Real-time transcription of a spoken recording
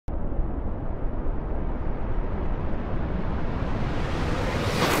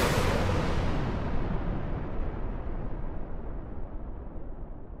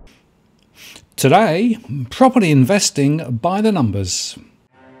Today, property investing by the numbers.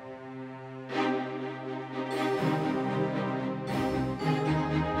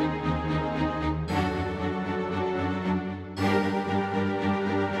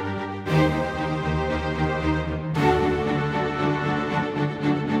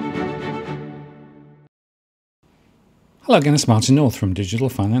 Hello again, it's Martin North from Digital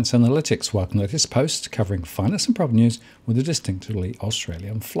Finance Analytics. Welcome to this post covering finance and property news with a distinctively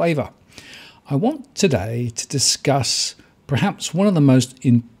Australian flavour. I want today to discuss perhaps one of the most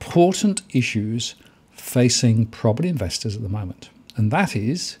important issues facing property investors at the moment, and that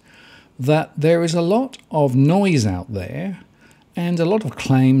is that there is a lot of noise out there and a lot of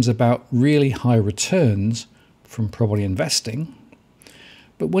claims about really high returns from property investing.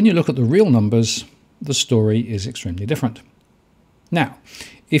 But when you look at the real numbers, the story is extremely different. Now,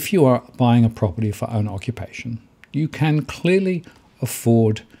 if you are buying a property for own occupation, you can clearly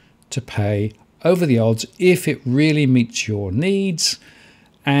afford to pay over the odds if it really meets your needs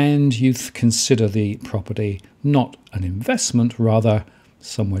and you consider the property not an investment, rather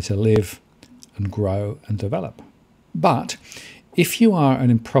somewhere to live and grow and develop. But if you are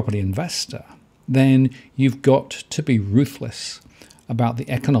a property investor, then you've got to be ruthless about the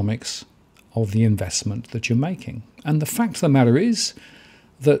economics of the investment that you're making. And the fact of the matter is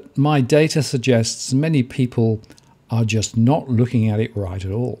that my data suggests many people are just not looking at it right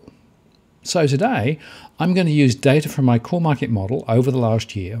at all. So today, I'm going to use data from my core market model over the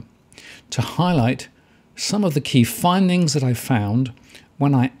last year to highlight some of the key findings that I found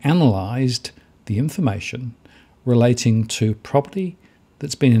when I analysed the information relating to property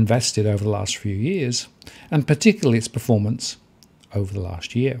that's been invested over the last few years, and particularly its performance over the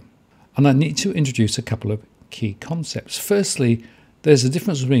last year. And I need to introduce a couple of key concepts. Firstly, there's a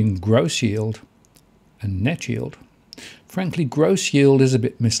difference between gross yield and net yield. Frankly, gross yield is a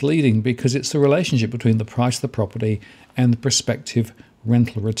bit misleading because it's the relationship between the price of the property and the prospective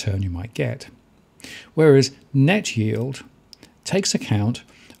rental return you might get. Whereas net yield takes account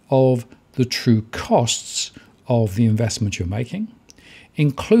of the true costs of the investment you're making,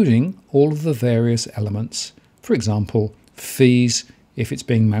 including all of the various elements, for example, fees if it's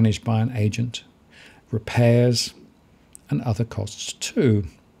being managed by an agent, repairs, and other costs too.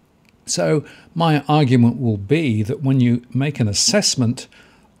 So my argument will be that when you make an assessment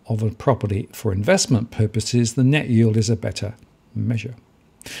of a property for investment purposes, the net yield is a better measure.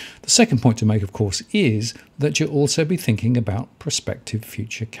 The second point to make, of course, is that you'll also be thinking about prospective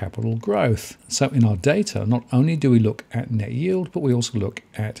future capital growth. So in our data, not only do we look at net yield, but we also look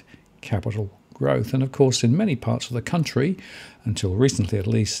at capital growth. And of course, in many parts of the country, until recently at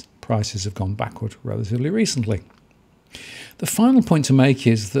least, prices have gone backward relatively recently. The final point to make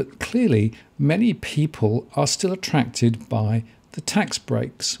is that clearly many people are still attracted by the tax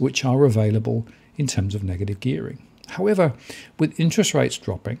breaks which are available in terms of negative gearing. However, with interest rates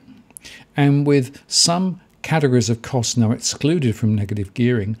dropping and with some categories of costs now excluded from negative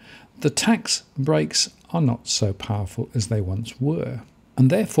gearing, the tax breaks are not so powerful as they once were. And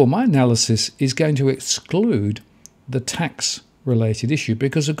therefore my analysis is going to exclude the tax related issue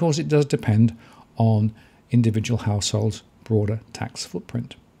because of course it does depend on individual households' broader tax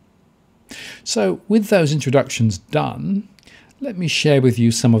footprint. So with those introductions done, let me share with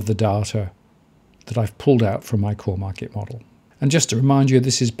you some of the data that I've pulled out from my core market model. And just to remind you,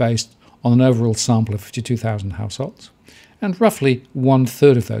 this is based on an overall sample of 52,000 households, and roughly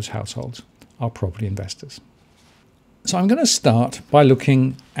 1/3 of those households are property investors. So I'm going to start by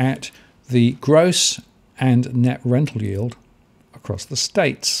looking at the gross and net rental yield across the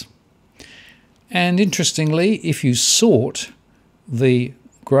states. And interestingly, if you sort the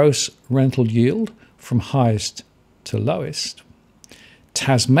gross rental yield from highest to lowest,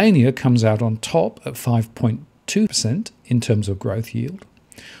 Tasmania comes out on top at 5.2% in terms of growth yield,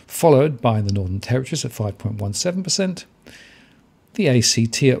 followed by the Northern Territories at 5.17%, the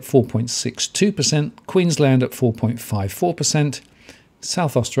ACT at 4.62%, Queensland at 4.54%,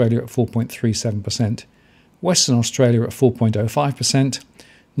 South Australia at 4.37%, Western Australia at 4.05%,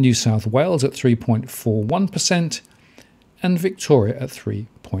 New South Wales at 3.41%, and Victoria at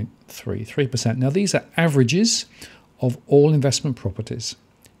 3.33%. Now these are averages of all investment properties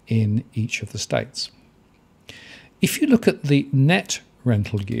in each of the states. If you look at the net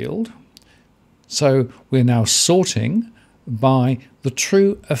rental yield, so we're now sorting by the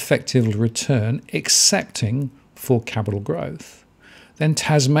true effective return excepting for capital growth, then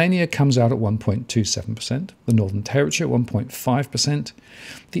Tasmania comes out at 1.27%, the Northern Territory at 1.5%,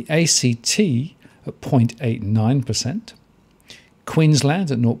 the ACT at 0.89%,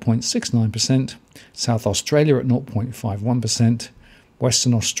 Queensland at 0.69%, South Australia at 0.51%,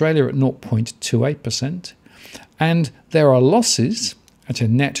 Western Australia at 0.28%, and there are losses at a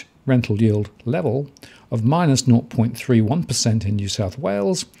net rental yield level of minus 0.31% in New South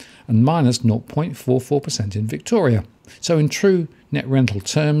Wales and minus 0.44% in Victoria. So in true net rental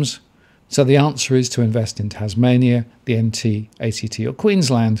terms, so the answer is to invest in Tasmania, the NT, ACT or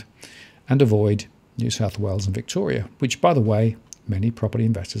Queensland and avoid New South Wales and Victoria, which, by the way, many property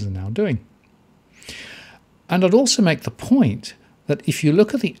investors are now doing. And I'd also make the point that if you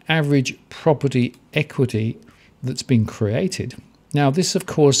look at the average property equity that's been created, now this of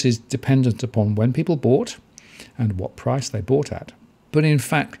course is dependent upon when people bought and what price they bought at. But in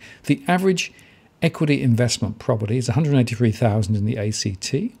fact, the average equity investment property is 183,000 in the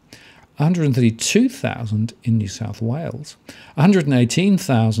ACT, 132,000 in New South Wales,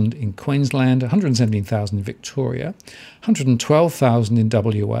 118,000 in Queensland, 117,000 in Victoria, 112,000 in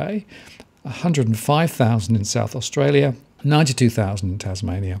WA, 105,000 in South Australia, 92,000 in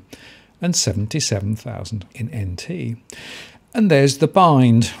Tasmania, and 77,000 in NT. And there's the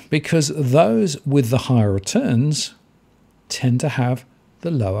bind, because those with the higher returns tend to have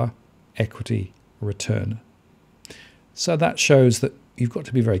the lower equity return. So that shows that you've got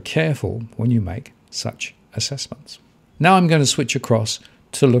to be very careful when you make such assessments. Now I'm going to switch across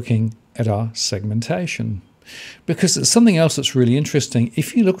to looking at our segmentation, because it's something else that's really interesting.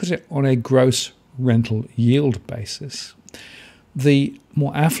 If you look at it on a gross rental yield basis, the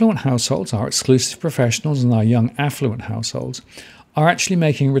more affluent households, our exclusive professionals and our young affluent households, are actually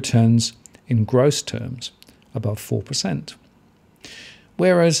making returns in gross terms above 4%.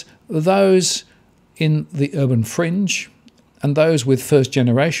 Whereas those in the urban fringe and those with first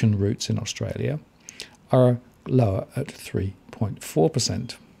generation roots in Australia are lower at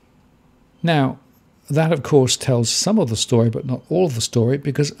 3.4%. Now, that of course tells some of the story, but not all of the story,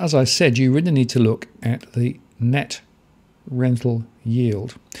 because as I said, you really need to look at the net rental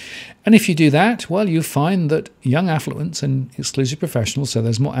yield. And if you do that, well, you find that young affluents and exclusive professionals, so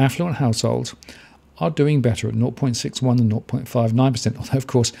there's more affluent households, are doing better at 0.61 and 0.59%, although of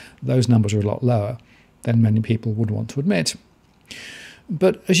course those numbers are a lot lower than many people would want to admit.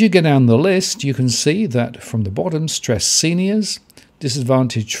 But as you go down the list, you can see that from the bottom, stressed seniors,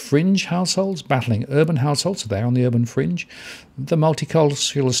 disadvantaged fringe households, battling urban households, so they're on the urban fringe, the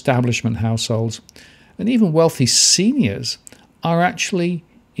multicultural establishment households, and even wealthy seniors are actually,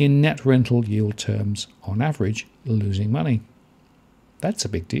 in net rental yield terms, on average, losing money. That's a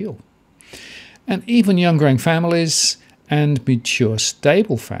big deal. And even young growing families and mature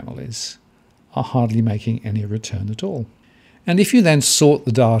stable families are hardly making any return at all. And if you then sort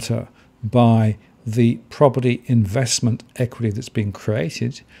the data by the property investment equity that's been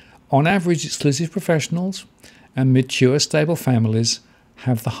created, on average, exclusive professionals and mature stable families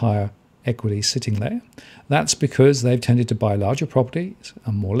have the higher equity sitting there. That's because they've tended to buy larger properties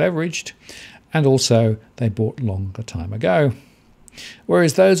and more leveraged, and also they bought longer time ago.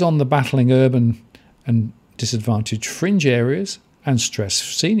 Whereas those on the battling urban and disadvantaged fringe areas and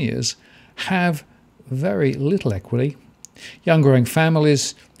stressed seniors have very little equity. Young growing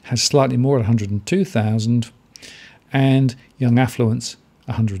families has slightly more at 102,000, and young affluents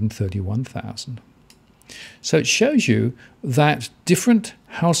 131,000. So it shows you that different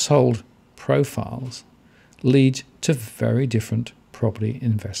household profiles lead to very different property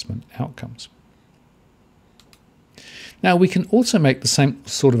investment outcomes. Now, we can also make the same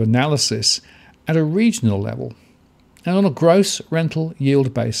sort of analysis at a regional level. And on a gross rental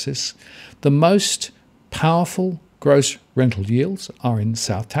yield basis, the most powerful gross rental yields are in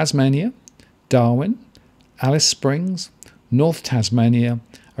South Tasmania, Darwin, Alice Springs, North Tasmania,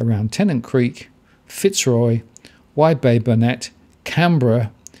 around Tennant Creek, Fitzroy, Wide Bay Burnett,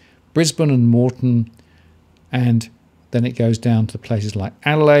 Canberra, Brisbane and Moreton, and then it goes down to places like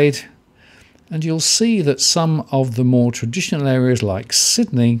Adelaide. And you'll see that some of the more traditional areas like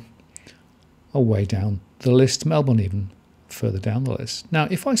Sydney are way down the list, Melbourne even further down the list. Now,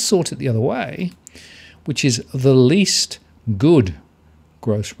 if I sort it the other way, which is the least good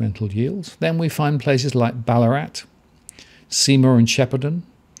gross rental yields, then we find places like Ballarat, Seymour and Shepparton,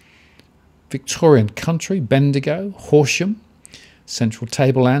 Victorian Country, Bendigo, Horsham, Central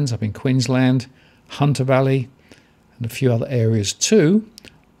Tablelands up in Queensland, Hunter Valley, and a few other areas too,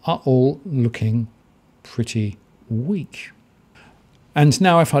 are all looking pretty weak. And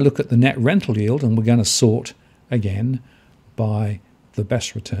now if I look at the net rental yield, and we're going to sort again by the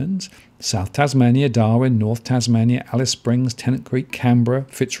best returns, South Tasmania, Darwin, North Tasmania, Alice Springs, Tennant Creek, Canberra,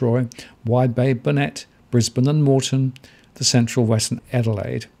 Fitzroy, Wide Bay, Burnett, Brisbane and Moreton, the Central Western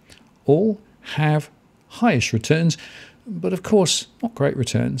Adelaide, all have highish returns, but of course not great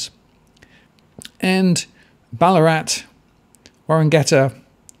returns. And Ballarat, Warringata,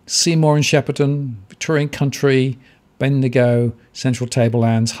 Seymour and Shepparton, Victorian Country, Bendigo, Central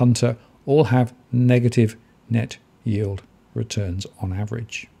Tablelands, Hunter all have negative net yield returns on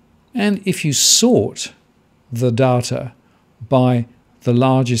average. And if you sort the data by the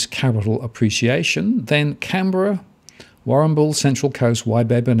largest capital appreciation, then Canberra, Warrnambool, Central Coast, Wide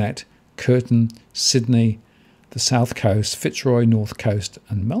Bay Burnett, Curtin, Sydney, the South Coast, Fitzroy, North Coast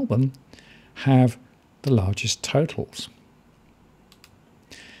and Melbourne have the largest totals.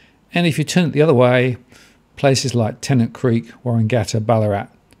 And if you turn it the other way, places like Tennant Creek, Warringata, Ballarat,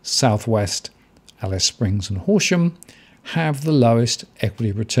 Southwest, Alice Springs and Horsham have the lowest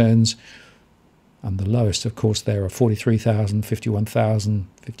equity returns. And the lowest, of course, there are 43,000, 51,000,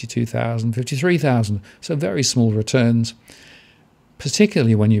 52,000, 53,000. So very small returns,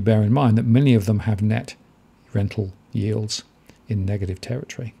 particularly when you bear in mind that many of them have net rental yields in negative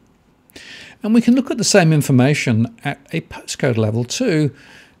territory. And we can look at the same information at a postcode level too.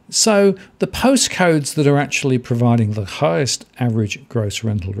 So the postcodes that are actually providing the highest average gross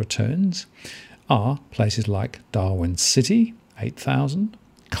rental returns are places like Darwin City, 8,000,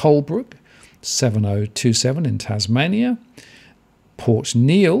 Colebrook, 7027 in Tasmania, Port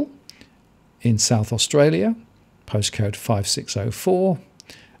Neale in South Australia, postcode 5604,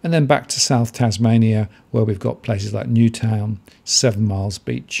 and then back to South Tasmania where we've got places like Newtown, 7 Miles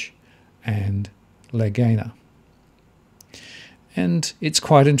Beach and Legana. And it's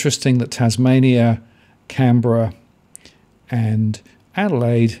quite interesting that Tasmania, Canberra and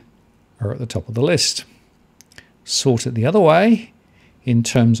Adelaide are at the top of the list. Sort it the other way, in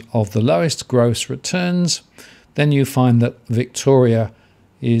terms of the lowest gross returns, then you find that Victoria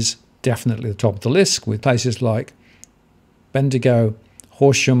is definitely the top of the list, with places like Bendigo,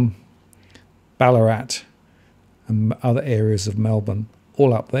 Horsham, Ballarat and other areas of Melbourne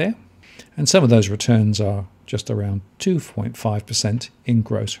all up there. And some of those returns are just around 2.5% in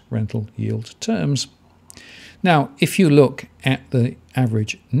gross rental yield terms. Now, if you look at the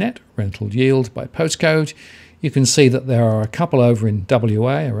average net rental yield by postcode, you can see that there are a couple over in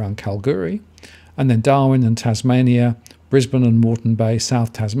WA around Kalgoorlie, and then Darwin and Tasmania, Brisbane and Moreton Bay,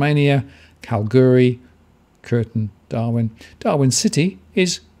 South Tasmania, Kalgoorlie, Curtin, Darwin. Darwin City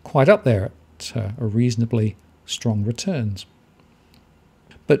is quite up there at a reasonably strong returns.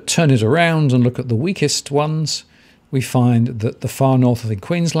 But turn it around and look at the weakest ones, we find that the far north of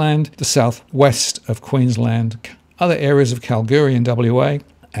Queensland, the southwest of Queensland, other areas of Kalgoorlie and WA,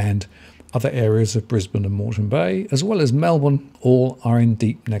 and other areas of Brisbane and Moreton Bay, as well as Melbourne, all are in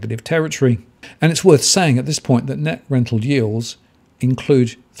deep negative territory. And it's worth saying at this point that net rental yields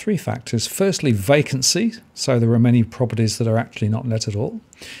include 3 factors. Firstly, vacancy, so there are many properties that are actually not let at all.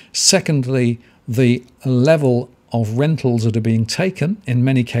 Secondly, the level of rentals that are being taken. In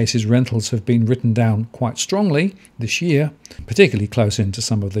many cases, rentals have been written down quite strongly this year, particularly close into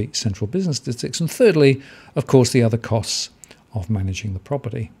some of the central business districts. And thirdly, of course, the other costs of managing the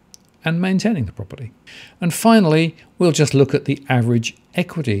property and maintaining the property. And finally, we'll just look at the average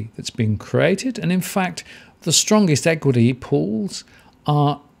equity that's been created. And in fact, the strongest equity pools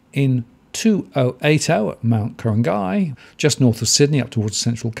are in 2080 at Mount Ku-ring-gai, just north of Sydney up towards the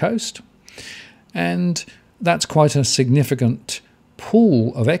Central Coast. And that's quite a significant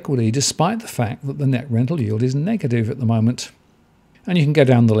pool of equity, despite the fact that the net rental yield is negative at the moment. And you can go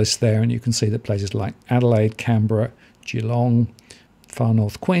down the list there and you can see that places like Adelaide, Canberra, Geelong, far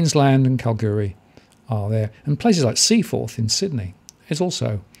north Queensland and Kalgoorlie are there. And places like Seaforth in Sydney is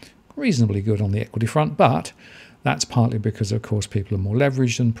also reasonably good on the equity front, but that's partly because, of course, people are more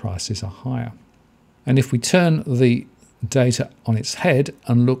leveraged and prices are higher. And if we turn the data on its head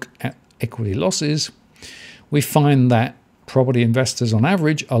and look at equity losses, we find that property investors on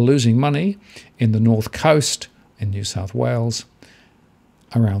average are losing money in the North Coast, in New South Wales,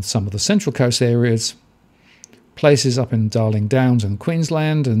 around some of the Central Coast areas, places up in Darling Downs in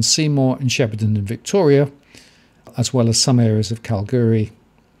Queensland, and Seymour and Shepparton in Victoria, as well as some areas of Kalgoorlie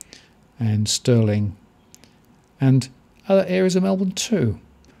and Stirling and other areas of Melbourne too.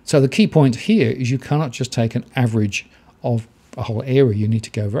 So the key point here is you cannot just take an average of a whole area. You need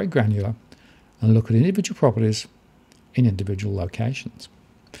to go very granular and look at individual properties in individual locations.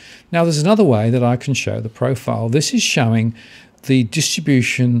 Now there's another way that I can show the profile. This is showing the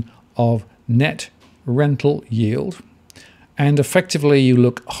distribution of net rental yield, and effectively you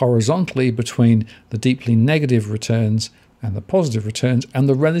look horizontally between the deeply negative returns and the positive returns and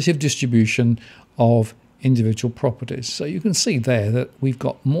the relative distribution of individual properties. So you can see there that we've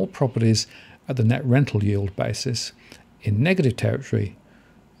got more properties at the net rental yield basis in negative territory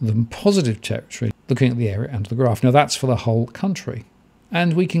than positive territory, looking at the area under the graph. Now that's for the whole country.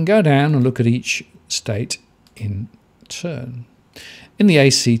 And we can go down and look at each state in turn. In the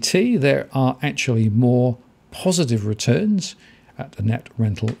ACT, there are actually more positive returns at the net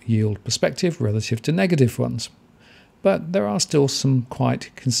rental yield perspective relative to negative ones, but there are still some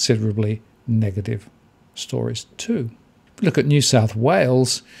quite considerably negative stories too. If you look at New South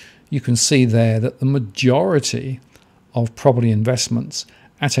Wales, you can see there that the majority of property investments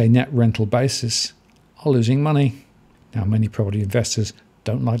at a net rental basis are losing money. Now, many property investors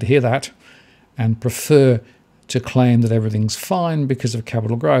don't like to hear that and prefer to claim that everything's fine because of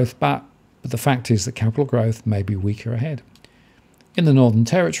capital growth, but the fact is that capital growth may be weaker ahead. In the Northern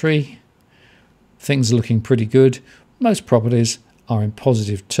Territory, things are looking pretty good. Most properties are in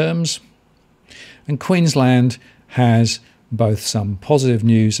positive terms, and Queensland has both some positive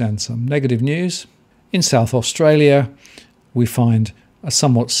news and some negative news. In South Australia, we find a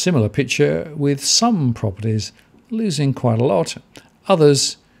somewhat similar picture, with some properties losing quite a lot,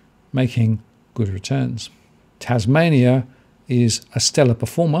 others making good returns. Tasmania is a stellar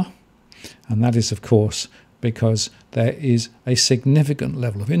performer, and that is, of course, because there is a significant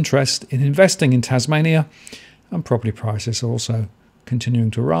level of interest in investing in Tasmania, and property prices are also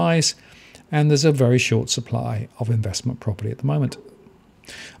continuing to rise, and there's a very short supply of investment property at the moment.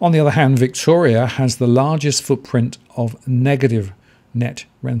 On the other hand, Victoria has the largest footprint of negative net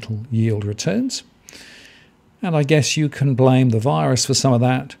rental yield returns, and I guess you can blame the virus for some of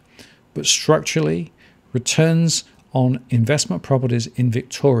that, but structurally, returns on investment properties in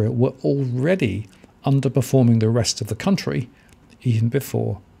Victoria were already underperforming the rest of the country even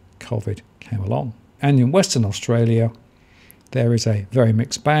before COVID came along. And in Western Australia, there is a very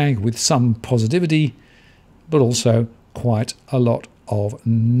mixed bag with some positivity, but also quite a lot of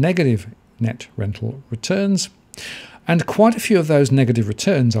negative net rental returns. And quite a few of those negative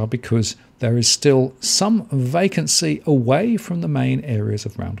returns are because there is still some vacancy away from the main areas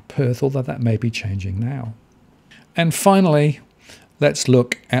around Perth, although that may be changing now. And finally, let's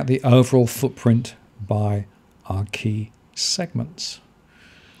look at the overall footprint by our key segments.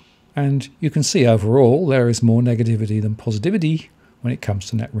 And you can see overall there is more negativity than positivity when it comes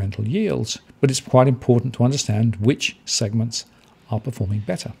to net rental yields, but it's quite important to understand which segments are performing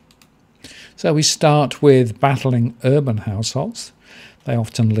better. So we start with battling urban households. They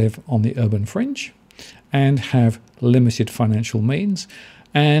often live on the urban fringe and have limited financial means,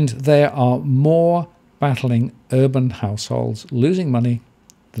 and there are more battling urban households losing money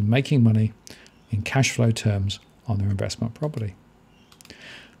than making money in cash flow terms on their investment property.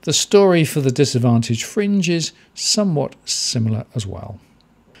 The story for the disadvantaged fringe is somewhat similar as well.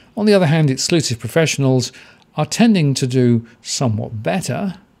 On the other hand, exclusive professionals are tending to do somewhat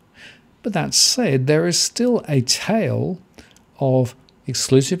better, but that said, there is still a tail of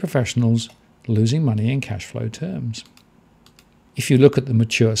exclusive professionals losing money in cash flow terms. If you look at the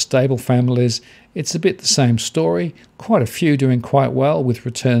mature stable families, it's a bit the same story. Quite a few doing quite well with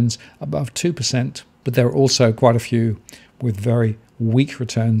returns above 2%, but there are also quite a few with very weak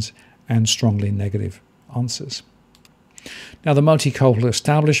returns and strongly negative answers. Now, the multicultural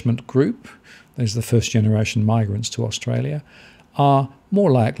establishment group, there's the first generation migrants to Australia, are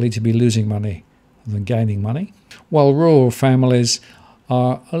more likely to be losing money than gaining money, while rural families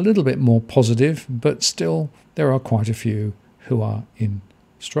are a little bit more positive, but still there are quite a few who are in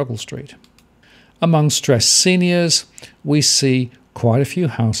struggle street. Among stressed seniors, we see quite a few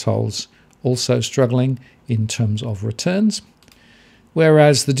households also struggling in terms of returns,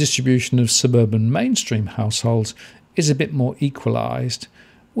 whereas the distribution of suburban mainstream households is a bit more equalised,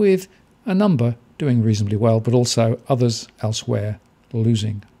 with a number doing reasonably well, but also others elsewhere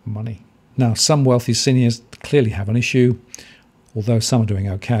losing money. Now, some wealthy seniors clearly have an issue. Although some are doing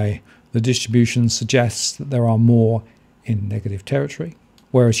okay, the distribution suggests that there are more in negative territory,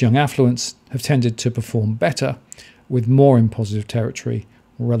 whereas young affluents have tended to perform better with more in positive territory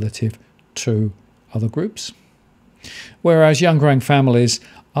relative to other groups. Whereas young growing families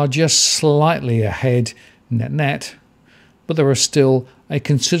are just slightly ahead net, but there are still a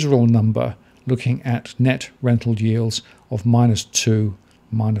considerable number looking at net rental yields of -2%,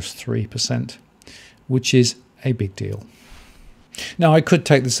 -3%, which is a big deal. Now, I could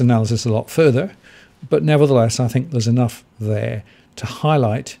take this analysis a lot further, but nevertheless, I think there's enough there to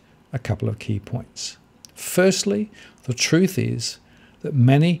highlight a couple of key points. Firstly, the truth is that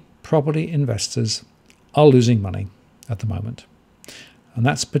many property investors are losing money at the moment. And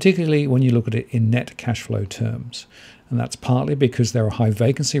that's particularly when you look at it in net cash flow terms. And that's partly because there are high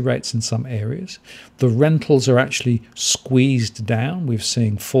vacancy rates in some areas. The rentals are actually squeezed down. We're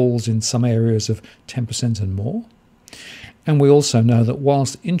seeing falls in some areas of 10% and more. And we also know that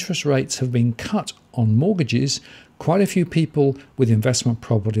whilst interest rates have been cut on mortgages, quite a few people with investment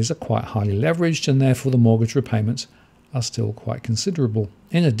properties are quite highly leveraged, and therefore the mortgage repayments are still quite considerable.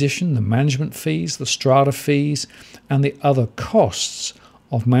 In addition, the management fees, the strata fees, and the other costs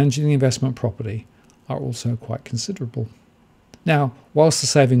of managing the investment property are also quite considerable. Now, whilst the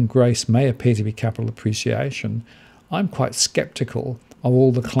saving grace may appear to be capital appreciation, I'm quite sceptical of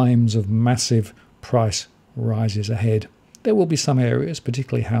all the claims of massive price rises ahead. There will be some areas,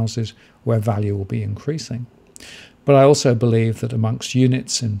 particularly houses, where value will be increasing. But I also believe that amongst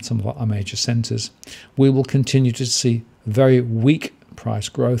units in some of our major centres, we will continue to see very weak price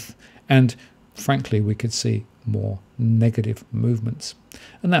growth, and frankly, we could see more negative movements.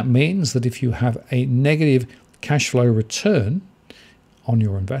 And that means that if you have a negative cash flow return on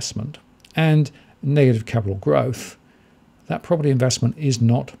your investment and negative capital growth, that property investment is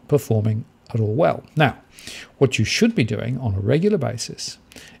not performing at all well. Now, what you should be doing on a regular basis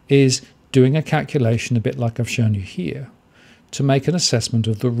is doing a calculation a bit like I've shown you here to make an assessment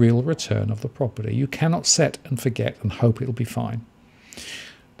of the real return of the property. You cannot set and forget and hope it'll be fine.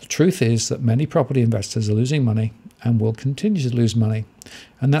 The truth is that many property investors are losing money and will continue to lose money.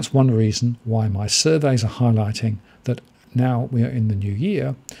 And that's one reason why my surveys are highlighting that now we are in the new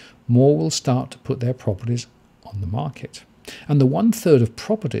year, more will start to put their properties on the market. And the 1/3 of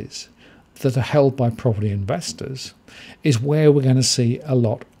properties that are held by property investors is where we're going to see a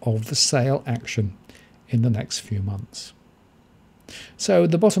lot of the sale action in the next few months. So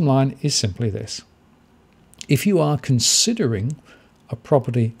the bottom line is simply this. If you are considering a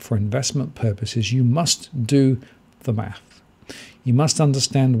property for investment purposes, you must do the math. You must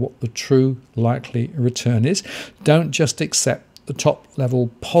understand what the true likely return is. Don't just accept the top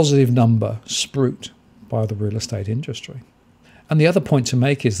level positive number spruiked by the real estate industry. And the other point to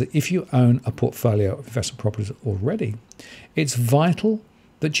make is that if you own a portfolio of investment properties already, it's vital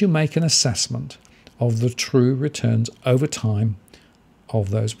that you make an assessment of the true returns over time of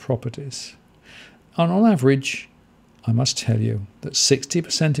those properties. And on average, I must tell you that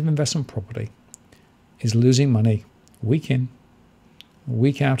 60% of investment property is losing money week in,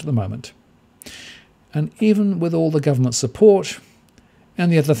 week out at the moment. And even with all the government support and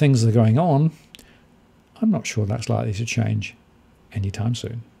the other things that are going on, I'm not sure that's likely to change anytime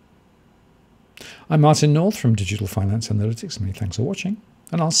soon. I'm Martin North from Digital Finance Analytics. Many thanks for watching,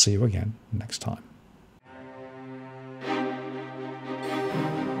 and I'll see you again next time.